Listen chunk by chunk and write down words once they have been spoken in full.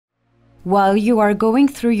While you are going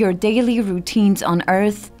through your daily routines on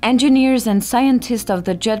Earth, engineers and scientists of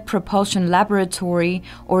the Jet Propulsion Laboratory,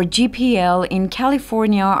 or JPL, in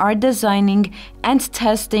California are designing and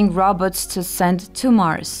testing robots to send to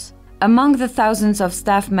Mars. Among the thousands of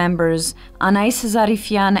staff members, Anais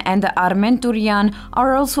Zarifian and Armen Toorian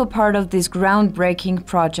are also part of this groundbreaking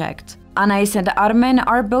project. Anais and Armen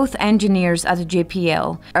are both engineers at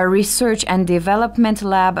JPL, a research and development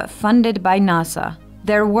lab funded by NASA.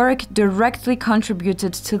 Their work directly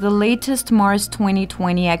contributed to the latest Mars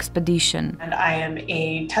 2020 expedition. And I am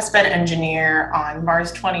a testbed engineer on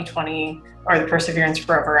Mars 2020, or the Perseverance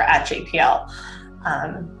rover at JPL.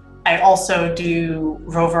 I also do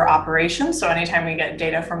rover operations, so anytime we get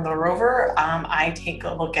data from the rover, I take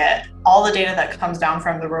a look at all the data that comes down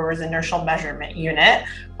from the rover's inertial measurement unit,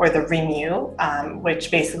 or the REMU,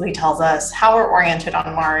 which basically tells us how we're oriented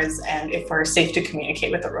on Mars and if we're safe to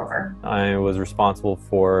communicate with the rover. I was responsible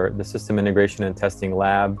for the system integration and testing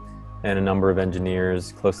lab and a number of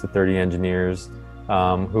engineers, close to 30 engineers,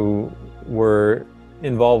 who were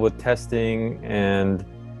involved with testing and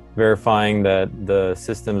verifying that the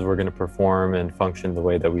systems were going to perform and function the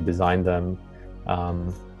way that we designed them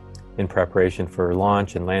in preparation for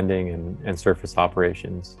launch and landing and surface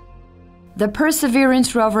operations. The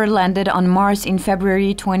Perseverance rover landed on Mars in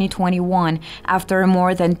February 2021 after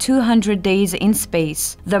more than 200 days in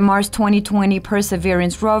space. The Mars 2020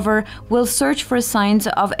 Perseverance rover will search for signs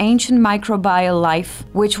of ancient microbial life,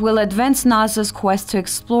 which will advance NASA's quest to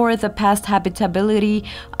explore the past habitability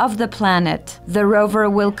of the planet. The rover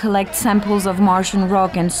will collect samples of Martian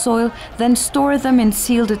rock and soil, then store them in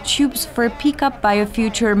sealed tubes for pickup by a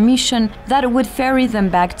future mission that would ferry them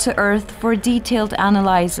back to Earth for detailed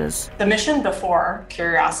analysis. The mission before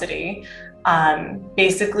Curiosity,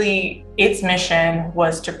 basically its mission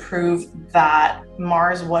was to prove that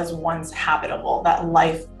Mars was once habitable, that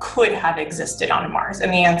life could have existed on Mars,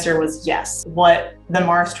 and the answer was yes. What the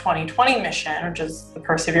Mars 2020 mission, which is the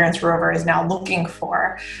Perseverance rover, is now looking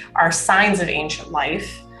for are signs of ancient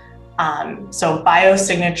life, so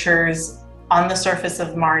biosignatures on the surface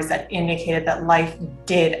of Mars that indicated that life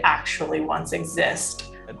did actually once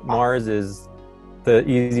exist. Mars is the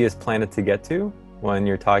easiest planet to get to when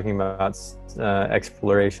you're talking about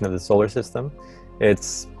exploration of the solar system.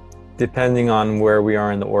 It's depending on where we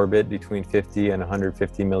are in the orbit, between 50 and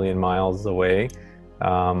 150 million miles away.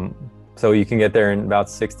 So you can get there in about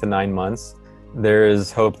 6 to 9 months. There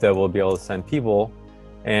is hope that we'll be able to send people,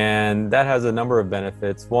 and that has a number of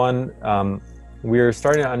benefits. One, we're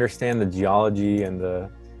starting to understand the geology and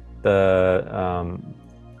the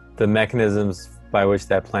mechanisms by which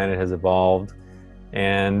that planet has evolved.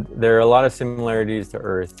 And there are a lot of similarities to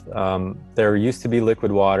Earth. There used to be liquid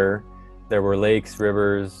water. There were lakes,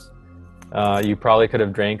 rivers. You probably could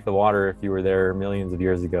have drank the water if you were there millions of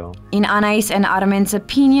years ago. In Anais and Armen's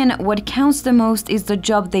opinion, what counts the most is the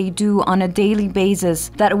job they do on a daily basis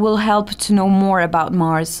that will help to know more about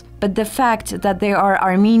Mars. But the fact that there are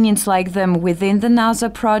Armenians like them within the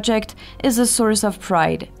NASA project is a source of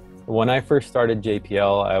pride. When I first started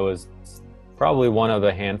JPL, I was probably one of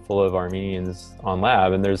a handful of Armenians on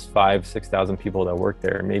lab, and there's 5,000–6,000 people that work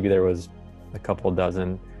there. Maybe there was a couple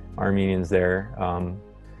dozen Armenians there.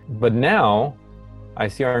 But now I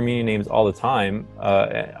see Armenian names all the time.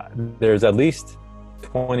 There's at least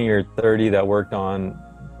 20 or 30 that worked on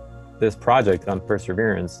this project on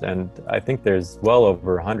Perseverance, and I think there's well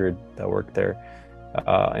over 100 that work there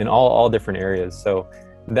in all different areas. So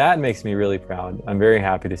that makes me really proud. I'm very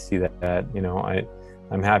happy to see that. You know,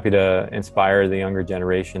 I'm happy to inspire the younger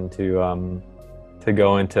generation to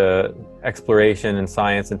go into exploration and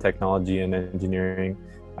science and technology and engineering.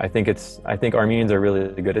 I think Armenians are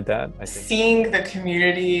really good at that. Seeing the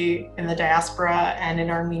community in the diaspora and in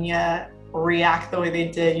Armenia react the way they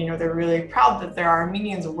did, you know, they're really proud that there are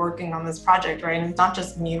Armenians working on this project, right? And it's not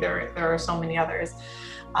just me, there are so many others.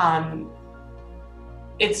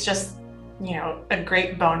 It's just, you know, a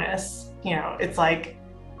great bonus. You know, it's like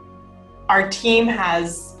our team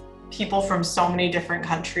has people from so many different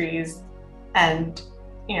countries, and,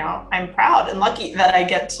 you know, I'm proud and lucky that I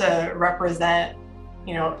get to represent,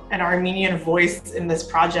 you know, an Armenian voice in this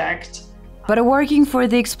project. But working for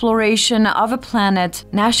the exploration of a planet,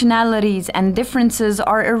 nationalities and differences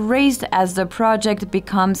are erased as the project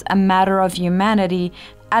becomes a matter of humanity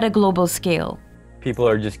at a global scale. People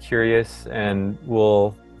are just curious and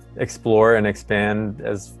will explore and expand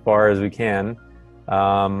as far as we can.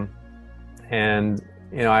 And,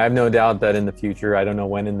 you know, I have no doubt that in the future, I don't know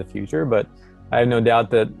when in the future, but I have no doubt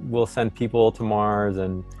that we'll send people to Mars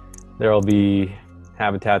and there will be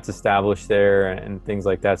habitats established there and things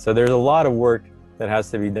like that. So there's a lot of work that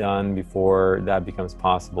has to be done before that becomes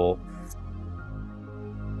possible.